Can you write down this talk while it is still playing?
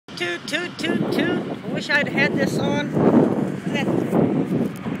toot, toot, toot, toot. I wish I'd had this on that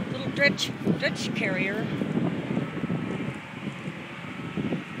little dredge carrier.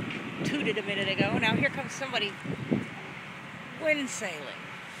 Tooted a minute ago. Now here comes somebody wind sailing.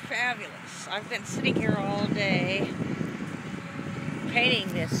 Fabulous. I've been sitting here all day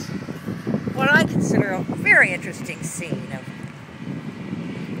painting this, what I consider a very interesting scene of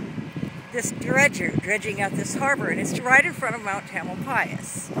this dredger dredging out this harbor, and it's right in front of Mt Tam.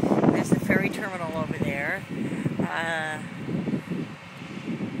 There's the ferry terminal over there. I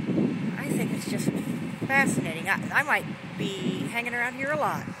think it's just fascinating. I might be hanging around here a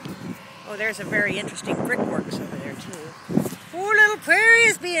lot. Oh, there's a very interesting brickworks over there too. Poor little Prairie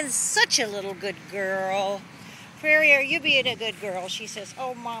is being such a little good girl. Prairie, are you being a good girl? She says,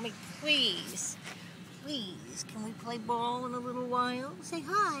 oh, Mommy, please, please, can we play ball in a little while? Say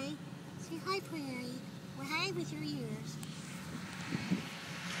hi. Say hi, Prairie. Well, hi with your ears.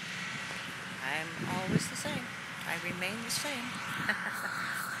 I'm always the same. I remain the same.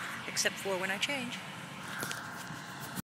 Except for when I change.